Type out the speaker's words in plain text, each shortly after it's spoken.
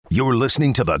You're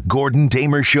listening to the Gordon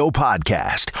Damer Show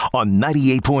podcast on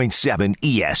 98.7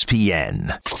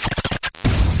 ESPN.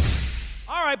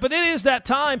 All right, but it is that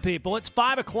time, people. It's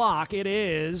 5 o'clock. It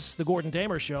is the Gordon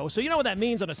Damer Show. So you know what that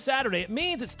means on a Saturday. It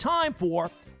means it's time for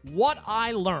What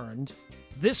I Learned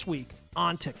This Week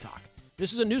on TikTok.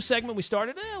 This is a new segment we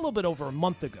started a little bit over a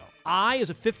month ago. I,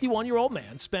 as a 51-year-old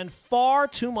man, spend far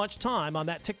too much time on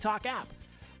that TikTok app.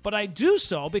 But I do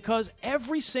so because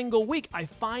every single week I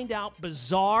find out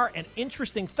bizarre and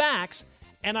interesting facts,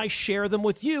 and I share them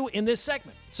with you in this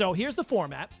segment. So here's the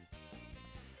format.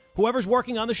 Whoever's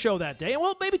working on the show that day, and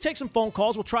we'll maybe take some phone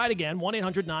calls. We'll try it again,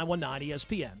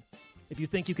 1-800-919-ESPN, if you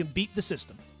think you can beat the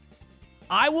system.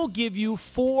 I will give you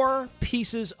 4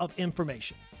 pieces of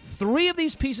information. 3 of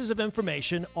these pieces of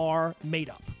information are made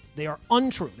up. They are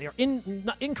untrue. They are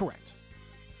incorrect.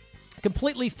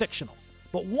 Completely fictional.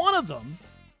 But one of them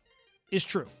is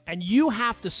true. And you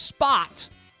have to spot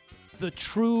the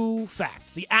true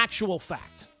fact, the actual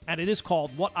fact. And it is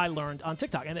called What I Learned on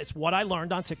TikTok. And it's what I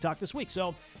learned on TikTok this week.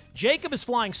 So Jacob is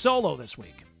flying solo this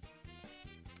week.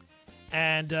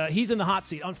 And he's in the hot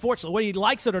seat, unfortunately, whether he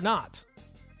likes it or not.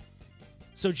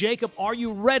 So, Jacob, are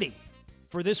you ready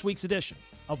for this week's edition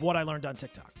of What I Learned on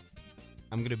TikTok?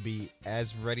 I'm going to be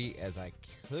as ready as I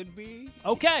could be.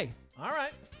 Okay. All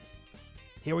right.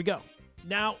 Here we go.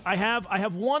 Now, I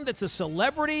have one that's a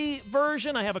celebrity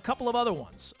version. I have a couple of other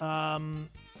ones. Why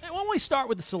don't we start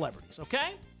with the celebrities,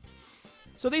 okay?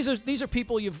 So these are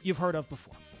people you've heard of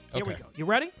before. Here we go. You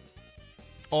ready?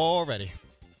 All ready.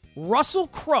 Russell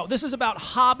Crowe. This is about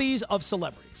hobbies of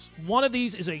celebrities. One of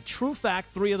these is a true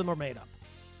fact. 3 of them are made up.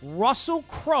 Russell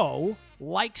Crowe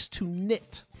likes to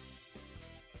knit.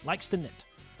 Likes to knit.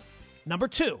 Number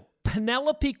 2,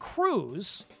 Penelope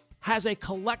Cruz has a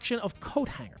collection of coat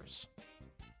hangers.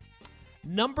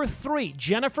 Number 3,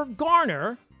 Jennifer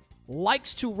Garner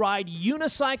likes to ride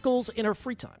unicycles in her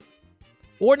free time.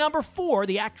 Or number 4,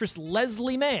 the actress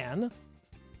Leslie Mann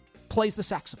plays the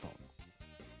saxophone.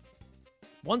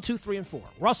 1, 2, 3, and 4.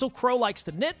 Russell Crowe likes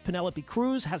to knit. Penelope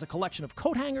Cruz has a collection of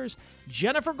coat hangers.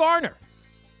 Jennifer Garner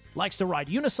likes to ride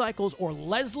unicycles. Or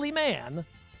Leslie Mann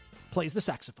plays the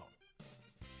saxophone.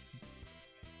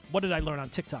 What did I learn on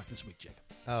TikTok this week, Jacob?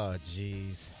 Oh,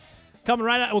 jeez.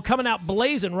 We're coming out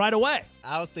blazing right away.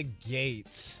 Out the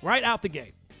gate. Right out the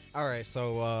gate. All right,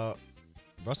 so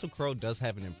Russell Crowe does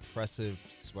have an impressive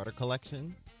sweater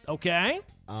collection. Okay.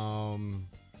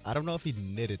 I don't know if he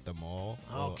knitted them all.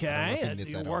 Okay.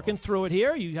 You're working through it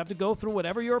here. You have to go through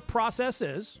whatever your process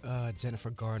is.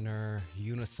 Jennifer Garner,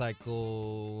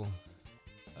 unicycle.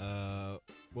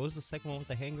 What was the second one with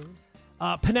the hangers?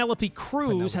 Penelope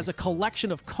Cruz has a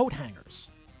collection of coat hangers.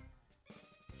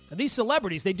 And these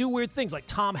celebrities, they do weird things. Like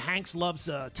Tom Hanks loves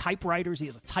typewriters. He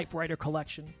has a typewriter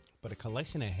collection. But a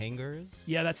collection of hangers?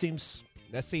 Yeah, that seems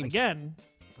again,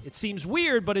 it seems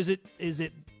weird, but is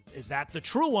that the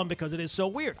true one because it is so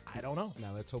weird? I don't know.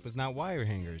 Now let's hope it's not wire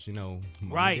hangers, Mommy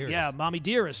right, Dearest. Yeah, Mommy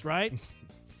Dearest, right?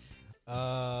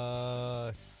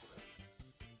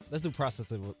 Let's do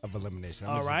process of elimination.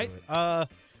 All right.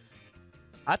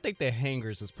 I think the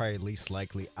hangers is probably least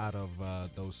likely out of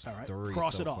those 3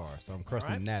 Cross so it off. far. So I'm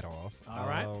crossing that off. All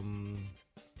right.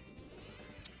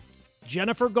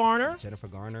 Jennifer Garner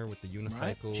with the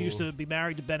unicycle. Right. She used to be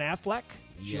married to Ben Affleck.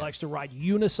 She Yes. likes to ride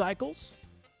unicycles.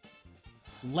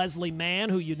 Leslie Mann,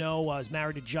 who you know is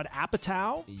married to Judd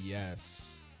Apatow.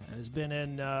 Yes. And has been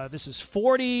in This Is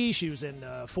 40. She was in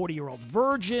 40-Year-Old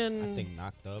Virgin. I think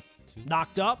Knocked Up, too.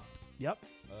 Knocked Up. Yep.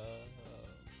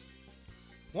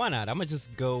 Why not? I'm going to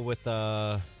just go with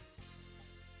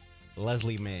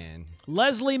Leslie Mann.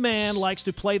 Leslie Mann likes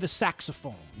to play the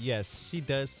saxophone. Yes, she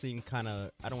does seem kind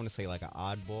of, I don't want to say like an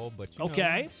oddball, but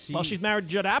okay. Well, she's married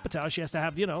to Judd Apatow. She has to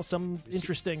have, some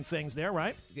interesting things there,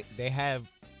 right? They have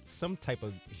some type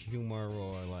of humor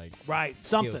or like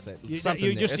something.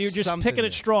 You're just picking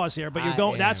at straws here, but you're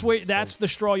going. That's the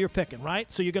straw you're picking, right?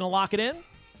 So you're going to lock it in.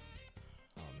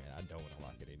 Oh man, I don't want to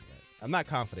lock it in yet. I'm not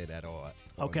confident at all.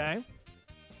 Okay. This.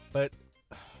 But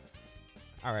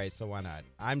all right, so why not?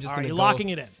 I'm just going to go. Locking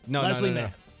it in. No, Leslie no.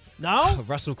 Mann. No?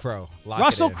 Russell Crowe.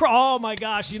 Russell Crowe. Oh my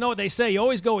gosh! You know what they say? You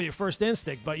always go with your first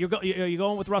instinct, but you're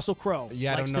going with Russell Crowe.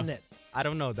 Yeah, I don't know. To knit. I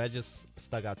don't know. That just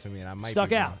stuck out to me, and I might be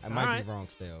wrong. I might be wrong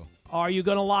still. Are you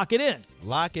going to lock it in?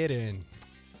 Lock it in.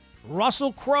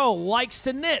 Russell Crowe likes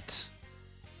to knit.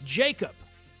 Jacob.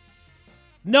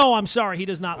 No, I'm sorry. He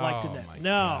does not like to knit.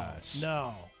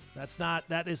 No.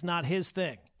 That is not his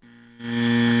thing.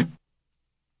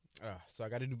 So I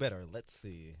got to do better. Let's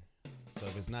see. So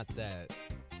if it's not that,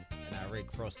 and I already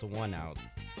crossed the one out,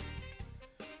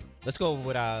 let's go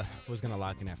with was going to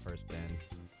lock in at first then.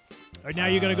 Or now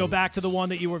you're going to go back to the one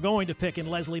that you were going to pick, and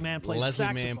Leslie Mann plays the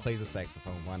saxophone. Leslie Mann plays the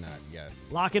saxophone. Why not? Yes.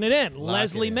 Locking it in.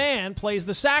 Leslie Mann plays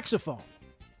the saxophone.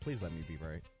 Please let me be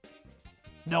right.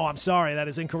 No, I'm sorry. That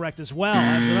is incorrect as well.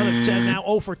 That's another 10 now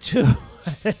 0 for 2.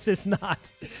 This is not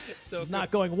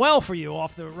not going well for you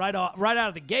off the right out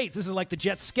of the gates. This is like the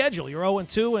Jets' schedule. You're 0 and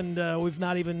 2, and we've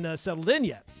not even settled in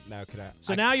yet. Now, could I?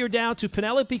 So now you're down to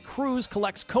Penelope Cruz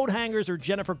collects coat hangers, or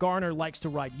Jennifer Garner likes to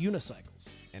ride unicycles.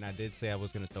 And I did say I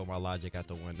was going to throw my logic out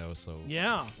the window, so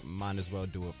yeah, might as well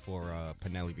do it for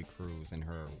Penelope Cruz and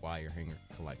her wire hanger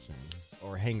collection,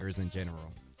 or hangers in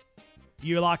general.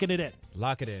 You're locking it in.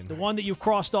 Lock it in. The one that you've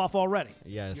crossed off already.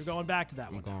 Yes. You're going back to that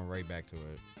one. I'm going right back to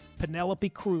it. Penelope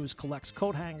Cruz collects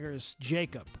coat hangers.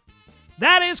 Jacob.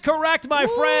 That is correct, my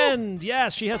friend.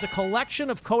 Yes, she has a collection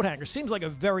of coat hangers. Seems like a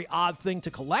very odd thing to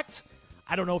collect.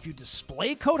 I don't know if you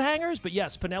display coat hangers, but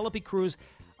yes, Penelope Cruz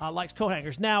likes coat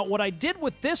hangers. Now, what I did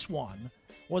with this one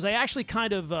was I actually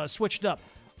kind of switched up.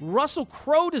 Russell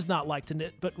Crowe does not like to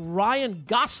knit, but Ryan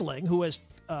Gosling, who has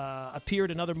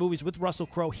appeared in other movies with Russell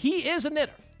Crowe, he is a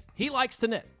knitter. He likes to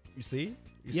knit. You see?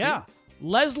 Yeah.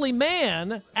 Leslie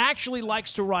Mann actually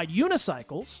likes to ride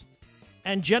unicycles,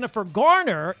 and Jennifer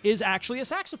Garner is actually a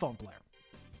saxophone player.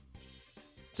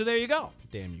 So there you go.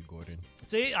 Damn you, Gordon.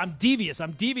 See, I'm devious.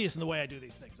 I'm devious in the way I do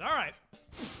these things. All right.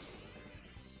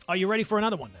 Are you ready for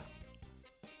another one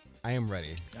now? I am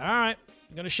ready. All right.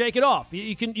 I'm going to shake it off.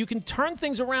 You can turn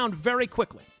things around very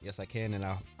quickly. Yes, I can, and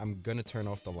I'm going to turn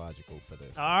off the logical for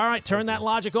this. All right, turn that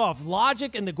logic off.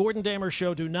 Logic and the Gordon Damer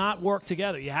Show do not work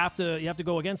together. You have to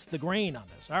go against the grain on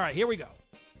this. All right, here we go.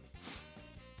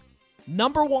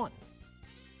 Number 1.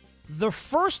 The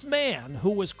first man who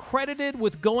was credited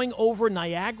with going over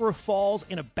Niagara Falls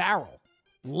in a barrel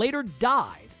later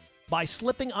died by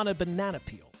slipping on a banana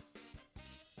peel.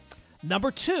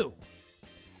 Number 2.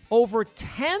 Over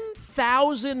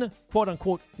 10,000,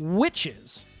 quote-unquote,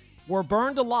 witches were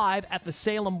burned alive at the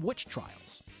Salem witch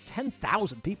trials.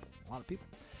 10,000 people. A lot of people.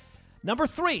 Number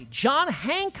 3, John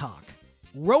Hancock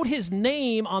wrote his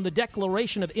name on the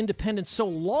Declaration of Independence so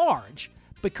large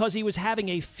because he was having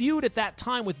a feud at that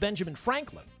time with Benjamin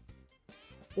Franklin.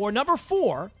 Or number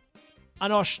 4,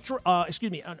 an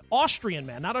Austrian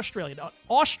man, not Australian, an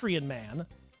Austrian man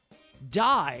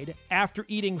died after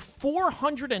eating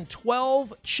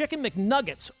 412 Chicken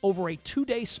McNuggets over a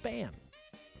 2-day span.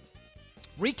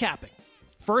 Recapping.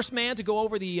 First man to go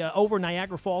over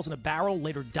Niagara Falls in a barrel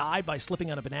later died by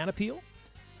slipping on a banana peel.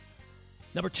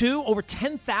 Number 2, over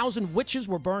 10,000 witches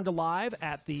were burned alive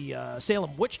at the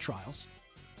Salem witch trials.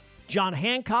 John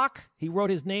Hancock, he wrote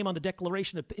his name on the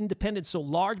Declaration of Independence so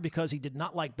large because he did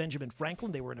not like Benjamin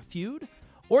Franklin. They were in a feud.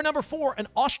 Or number 4, an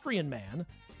Austrian man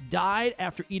died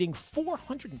after eating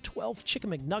 412 Chicken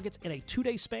McNuggets in a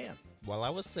 2-day span. Well, I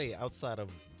would say outside of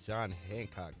John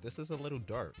Hancock, this is a little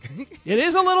dark. It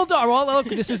is a little dark. Well, look,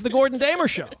 this is the Gordon Damer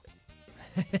Show.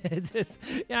 I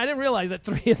didn't realize that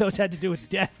 3 of those had to do with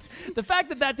death. The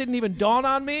fact that didn't even dawn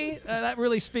on me, that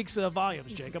really speaks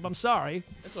volumes, Jacob. I'm sorry.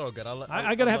 It's all good.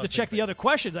 I'm going to have to check the other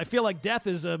questions. I feel like death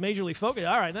is majorly focused.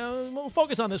 All right, now we'll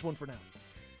focus on this one for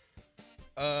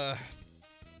now.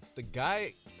 The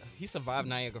guy, he survived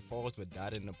Niagara Falls but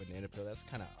died in a banana peel. That's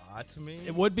kind of odd to me.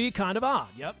 It would be kind of odd,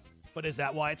 yep. But is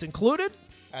that why it's included?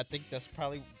 I think that's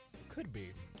probably, could be.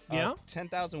 Yeah?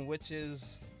 10,000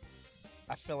 witches,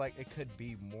 I feel like it could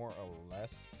be more or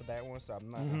less for that one, so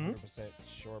I'm not 100%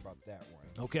 sure about that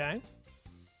one. Okay.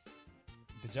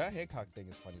 The John Hancock thing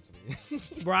is funny to me.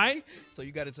 Right? So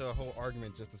you got into a whole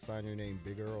argument just to sign your name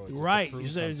bigger? Or just right. To prove You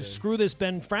said, something. screw this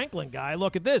Ben Franklin guy.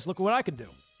 Look at this. Look what I can do.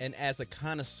 And as a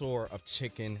connoisseur of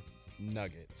chicken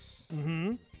nuggets,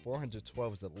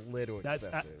 412 is a little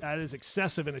excessive. That is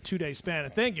excessive in a 2-day span. I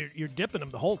think you're dipping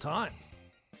them the whole time.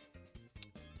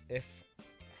 If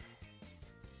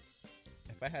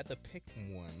I had to pick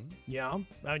one. Yeah,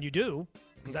 and you do,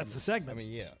 because that's the segment. I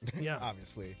mean, yeah. Yeah.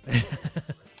 Obviously.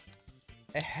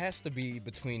 It has to be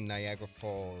between Niagara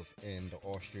Falls and the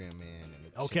Austrian man.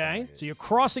 And the Okay, so you're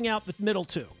crossing out the middle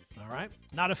two. All right,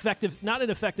 not an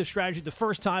effective strategy the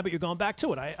first time, but you're going back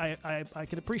to it. I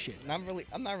can appreciate it.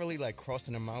 I'm not really like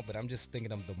crossing them out, but I'm just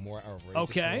thinking of the more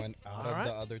outrageous one out of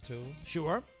the other two.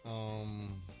 Sure.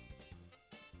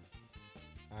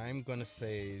 I'm gonna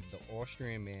say the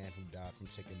Austrian man who died from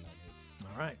chicken nuggets.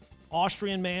 All right.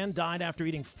 Austrian man died after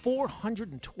eating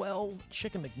 412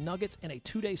 Chicken McNuggets in a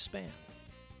 2-day span.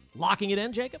 Locking it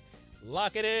in, Jacob?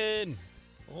 Lock it in.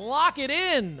 Lock it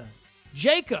in.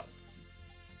 Jacob.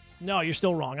 No, you're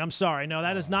still wrong. I'm sorry. No,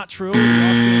 that is not true. The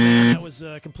Austrian man, that was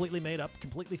completely made up,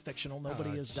 completely fictional.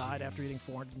 Nobody has died after eating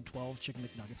 412 Chicken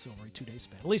McNuggets over a 2-day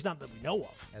span. At least not that we know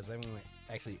of. As anyone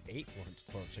actually ate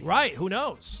 412 chicken Right. nuggets. Who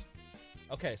knows?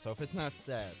 Okay, so if it's not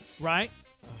that, Right?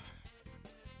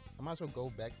 I might as well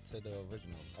go back to the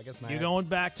original. I guess You're going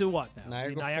back to what now?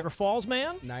 Niagara Falls,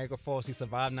 man? Niagara Falls. He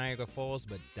survived Niagara Falls,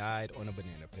 but died on a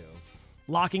banana peel.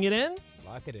 Locking it in?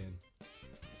 Lock it in.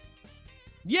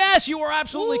 Yes, you are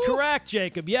absolutely correct,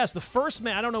 Jacob. Yes, the first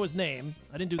man, I don't know his name.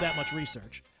 I didn't do that much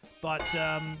research. But,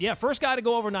 first guy to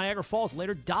go over Niagara Falls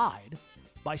later died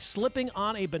by slipping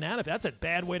on a banana peel. That's a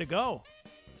bad way to go.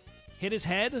 Hit his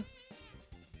head.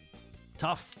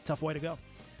 Tough way to go.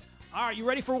 All right, you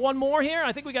ready for one more here?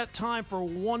 I think we got time for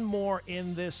one more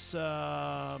in this.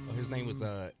 His name was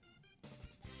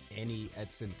Annie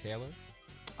Edson Taylor.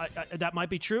 That might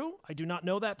be true. I do not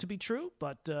know that to be true,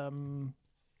 but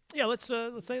let's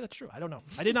say that's true. I don't know.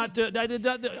 I did not.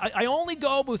 I only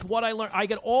go with what I learned. I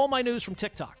get all my news from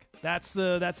TikTok. That's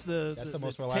the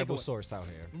most reliable source out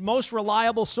here. Most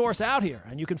reliable source out here,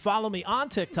 and you can follow me on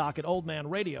TikTok at Old Man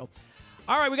Radio.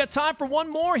 All right, we got time for one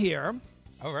more here.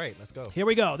 All right, let's go. Here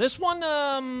we go. This one,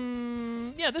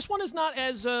 this one is not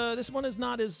as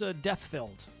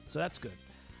death-filled, so that's good.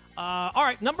 All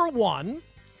right, number one,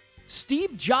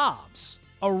 Steve Jobs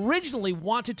originally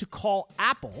wanted to call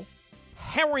Apple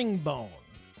herringbone.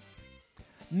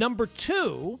 Number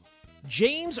two,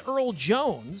 James Earl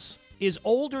Jones is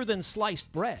older than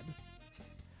sliced bread.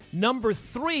 Number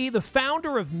three, the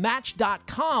founder of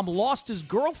Match.com lost his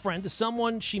girlfriend to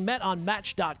someone she met on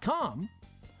Match.com.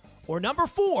 Or number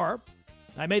four,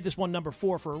 I made this one number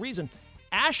 4 for a reason,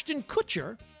 Ashton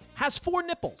Kutcher has 4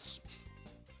 nipples.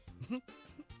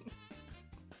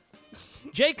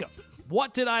 Jacob,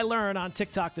 what did I learn on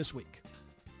TikTok this week?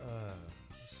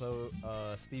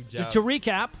 Steve Jobs. To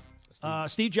recap,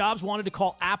 Steve Jobs wanted to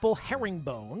call Apple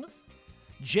herringbone.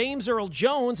 James Earl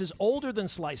Jones is older than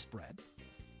sliced bread.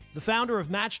 The founder of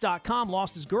Match.com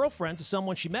lost his girlfriend to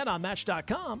someone she met on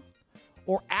Match.com.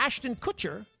 Or Ashton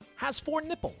Kutcher has 4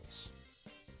 nipples.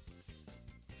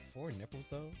 4 nipples,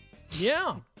 though?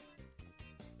 Yeah.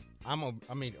 I'm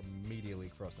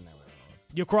immediately crossing that one off.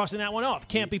 You're crossing that one off.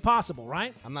 Can't be possible,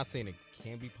 right? I'm not saying it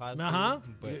can be possible,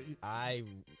 but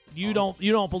You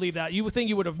don't believe that. You would think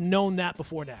you would have known that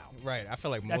before now. Right. I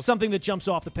feel like that's something that jumps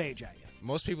off the page at you.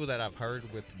 Most people that I've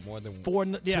heard with more than 4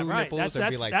 two nipples would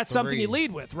be like that's 3. something you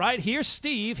lead with, right? Here's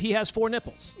Steve. He has 4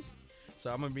 nipples.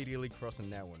 So I'm immediately crossing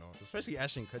that one off. Especially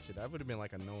Ashton Kutcher. That would have been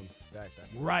like a known fact.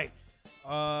 Right.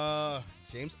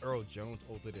 James Earl Jones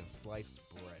older than sliced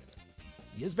bread.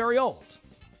 He is very old.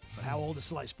 But how old is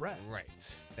sliced bread?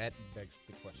 Right. That begs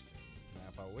the question. Now,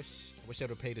 if I wish I would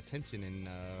have paid attention in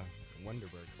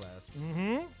Wonderbird class.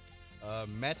 Mm-hmm.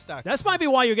 Match.com. That might be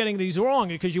why you're getting these wrong,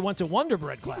 because you went to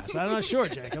Wonderbread class. I'm not sure,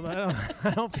 Jacob. I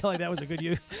don't feel like that was a good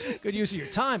use of your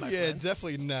time. Yeah, friend.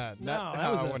 Definitely not. Not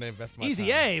how I want to invest my easy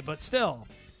time. A, but still.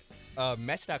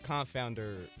 Match.com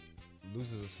founder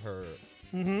loses her.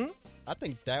 Mm-hmm. I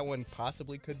think that one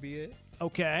possibly could be it.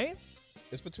 Okay.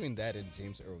 It's between that and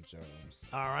James Earl Jones.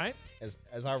 All right. As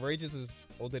outrageous as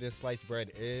older than sliced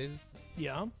bread is.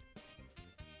 Yeah.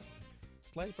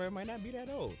 Sliced bread might not be that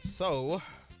old. So.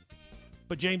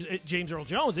 But James Earl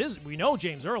Jones is. We know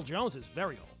James Earl Jones is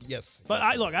very old. Yes. But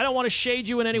I don't want to shade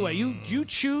you in any way. You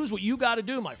choose what you got to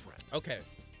do, my friend. Okay.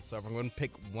 So if I'm going to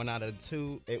pick one out of the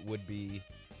two, it would be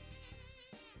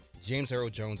James Earl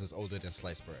Jones is older than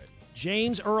sliced bread.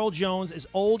 James Earl Jones is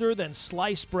older than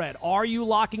sliced bread. Are you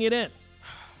locking it in?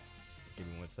 Give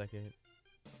me 1 second.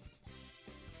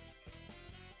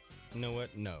 You know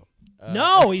what? No.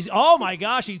 No, oh my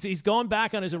gosh, he's going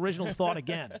back on his original thought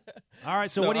again. All right,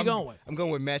 so what are you going with? I'm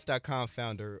going with Match.com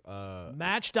founder.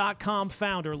 Match.com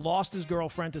founder lost his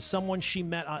girlfriend to someone she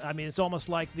met. I mean, it's almost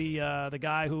like the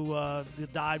guy who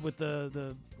died with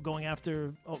the going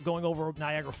over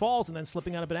Niagara Falls and then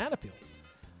slipping on a banana peel.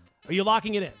 Are you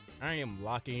locking it in? I am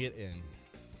locking it in.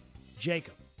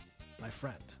 Jacob, my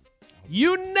friend,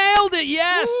 you nailed it.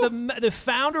 Yes, the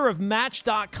founder of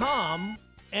Match.com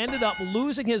ended up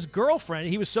losing his girlfriend.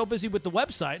 He was so busy with the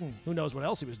website, and who knows what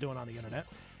else he was doing on the internet.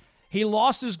 He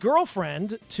lost his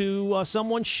girlfriend to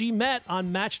someone she met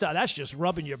on Match.com. That's just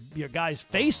rubbing your guy's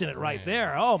face in it right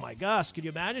there. Oh, my gosh. Could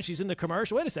you imagine? She's in the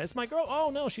commercial. Wait a second. It's my girl. Oh,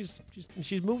 no, she's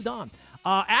moved on.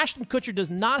 Ashton Kutcher does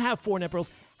not have 4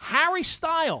 nipples. Harry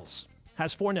Styles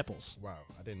has 4 nipples. Wow,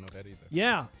 I didn't know that either.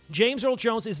 Yeah. James Earl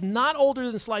Jones is not older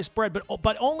than sliced bread,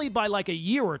 but only by like a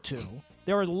year or two.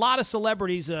 There are a lot of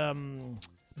celebrities.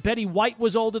 Betty White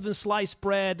was older than sliced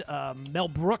bread. Mel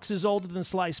Brooks is older than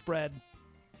sliced bread.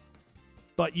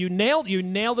 But you nailed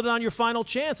it on your final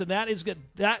chance, and that is good.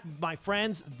 That, my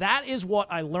friends, that is what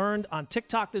I learned on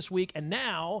TikTok this week, and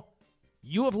now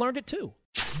you have learned it too.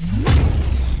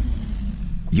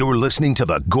 You're listening to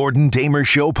the Gordon Damer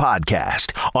Show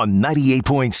podcast on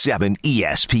 98.7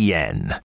 ESPN.